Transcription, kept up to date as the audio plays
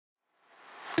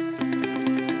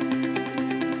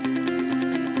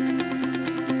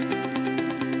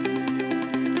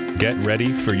Get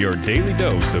ready for your daily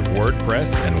dose of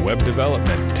WordPress and web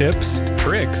development tips,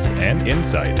 tricks, and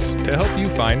insights to help you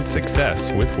find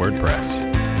success with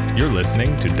WordPress. You're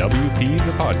listening to WP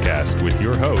the Podcast with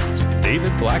your hosts,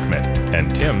 David Blackman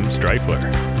and Tim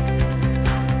Streifler.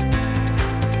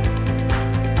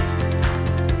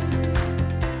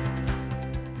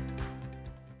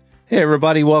 Hey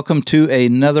everybody, welcome to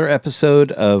another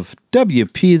episode of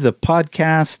WP the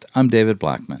Podcast. I'm David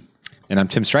Blackman. And I'm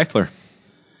Tim Streifler.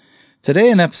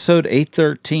 Today in episode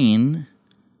 813,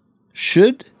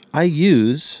 should I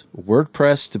use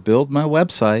WordPress to build my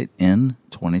website in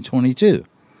 2022?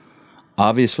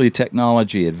 Obviously,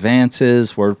 technology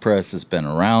advances. WordPress has been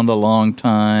around a long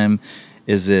time.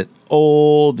 Is it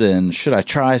old? And should I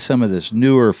try some of this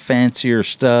newer, fancier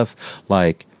stuff?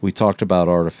 Like we talked about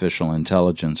artificial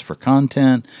intelligence for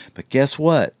content. But guess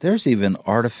what? There's even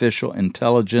artificial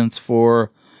intelligence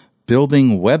for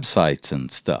building websites and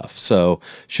stuff. So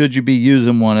should you be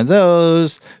using one of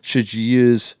those? Should you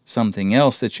use something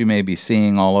else that you may be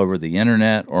seeing all over the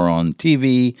internet or on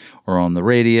TV or on the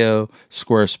radio?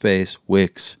 Squarespace,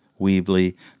 Wix,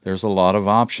 Weebly. There's a lot of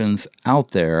options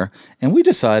out there. And we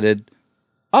decided,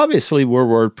 obviously, we're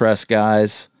WordPress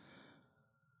guys.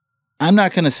 I'm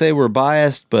not going to say we're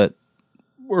biased, but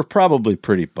we're probably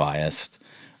pretty biased.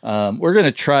 We're going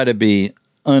to try to be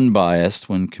unbiased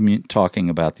when talking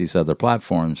about these other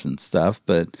platforms and stuff.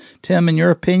 But Tim, in your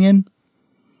opinion,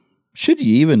 should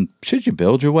you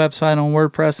build your website on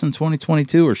WordPress in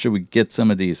 2022, or should we get some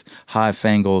of these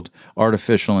high-fangled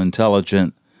artificial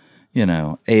intelligent,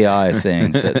 AI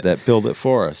things that build it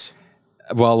for us?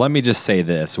 Well, let me just say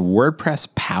this.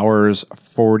 WordPress powers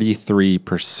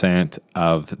 43%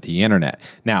 of the internet.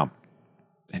 Now,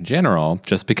 in general,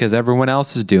 just because everyone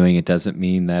else is doing it doesn't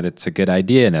mean that it's a good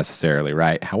idea necessarily,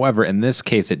 right? However, in this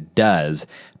case, it does,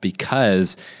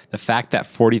 because the fact that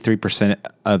 43%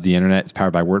 of the internet is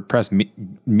powered by WordPress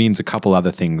means a couple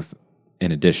other things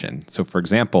in addition. So, for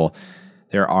example,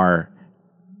 there are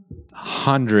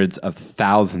hundreds of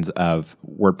thousands of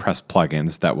WordPress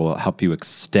plugins that will help you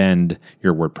extend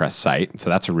your WordPress site. So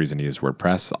that's a reason to use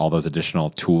WordPress, all those additional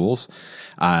tools.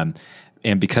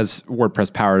 And because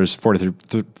WordPress powers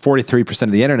 43%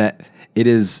 of the internet, it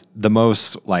is the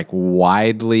most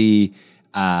widely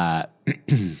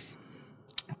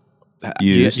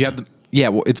used.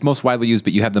 It's most widely used,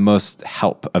 but you have the most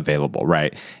help available,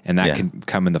 right? And that can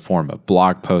come in the form of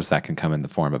blog posts, that can come in the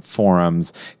form of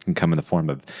forums, it can come in the form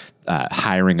of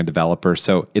hiring a developer.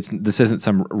 So this isn't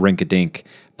some rink-a-dink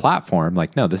platform.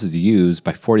 No, this is used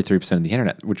by 43% of the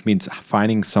internet, which means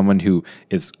finding someone who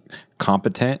is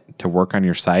competent to work on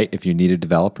your site. If you need a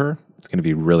developer, it's going to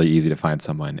be really easy to find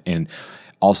someone. And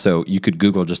also, you could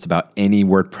Google just about any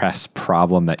WordPress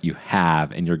problem that you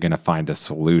have, and you're going to find a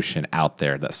solution out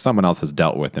there that someone else has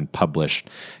dealt with and published,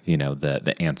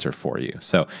 the answer for you.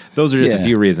 So those are just a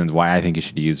few reasons why I think you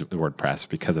should use WordPress,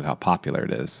 because of how popular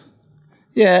it is.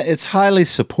 Yeah, it's highly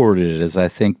supported, is I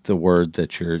think the word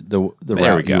that the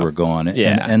route you were going.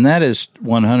 Yeah. And that is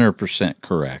 100%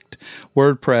 correct.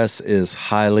 WordPress is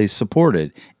highly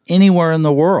supported anywhere in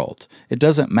the world. It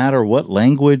doesn't matter what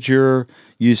language you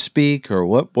speak or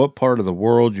what part of the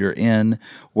world you're in.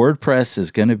 WordPress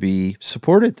is going to be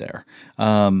supported there.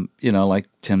 Like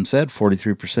Tim said,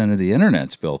 43% of the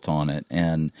internet's built on it,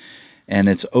 and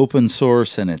it's open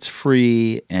source and it's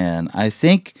free. And I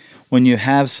think when you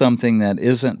have something that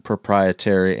isn't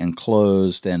proprietary and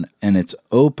closed and it's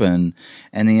open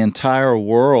and the entire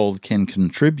world can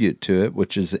contribute to it,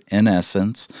 which is in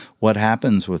essence what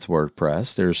happens with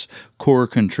WordPress. There's core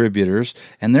contributors,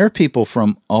 and there are people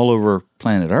from all over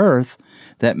planet Earth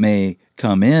that may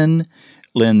come in,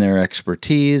 lend their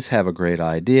expertise, have a great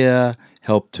idea,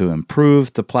 help to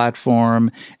improve the platform,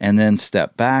 and then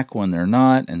step back when they're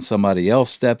not, and somebody else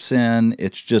steps in.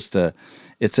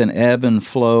 It's an ebb and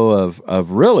flow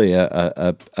of really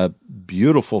a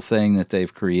beautiful thing that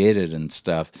they've created and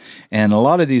stuff. And a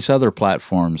lot of these other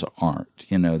platforms aren't.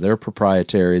 They're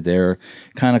proprietary. They're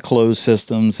kind of closed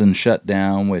systems and shut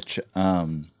down, which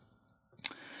that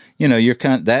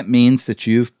means that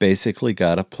you've basically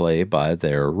got to play by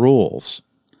their rules.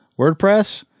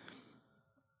 WordPress,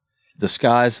 the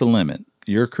sky's the limit.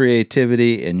 Your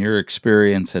creativity and your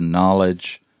experience and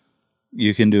knowledge,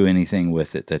 you can do anything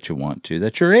with it that you want to,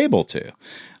 that you're able to.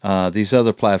 These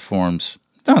other platforms,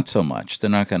 not so much. They're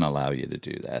not going to allow you to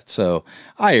do that. So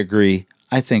I agree.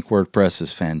 I think WordPress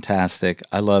is fantastic.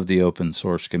 I love the open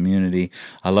source community.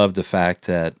 I love the fact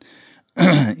that,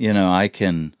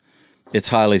 it's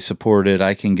highly supported.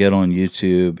 I can get on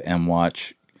YouTube and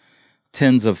watch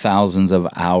tens of thousands of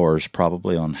hours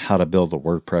probably on how to build a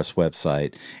WordPress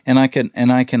website. And I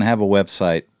can have a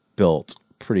website built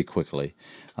pretty quickly.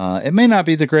 It may not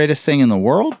be the greatest thing in the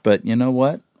world, but you know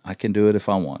what? I can do it if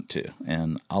I want to,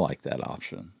 and I like that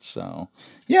option. So,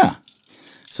 yeah.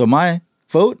 So my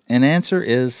vote and answer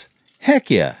is heck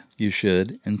yeah, you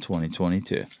should in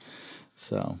 2022.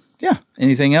 So, yeah.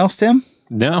 Anything else, Tim?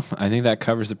 No, I think that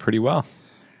covers it pretty well.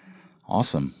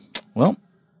 Awesome. Well,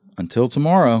 until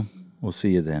tomorrow, we'll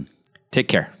see you then. Take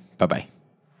care. Bye-bye.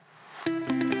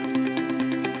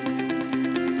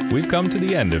 We've come to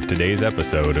the end of today's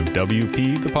episode of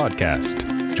WP the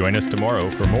Podcast. Join us tomorrow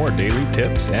for more daily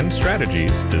tips and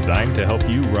strategies designed to help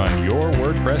you run your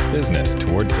WordPress business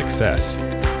toward success.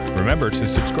 Remember to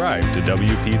subscribe to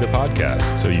WP the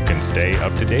Podcast so you can stay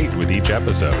up to date with each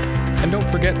episode. And don't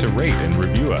forget to rate and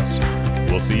review us.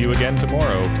 We'll see you again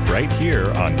tomorrow right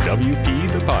here on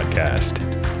WP the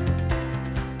Podcast.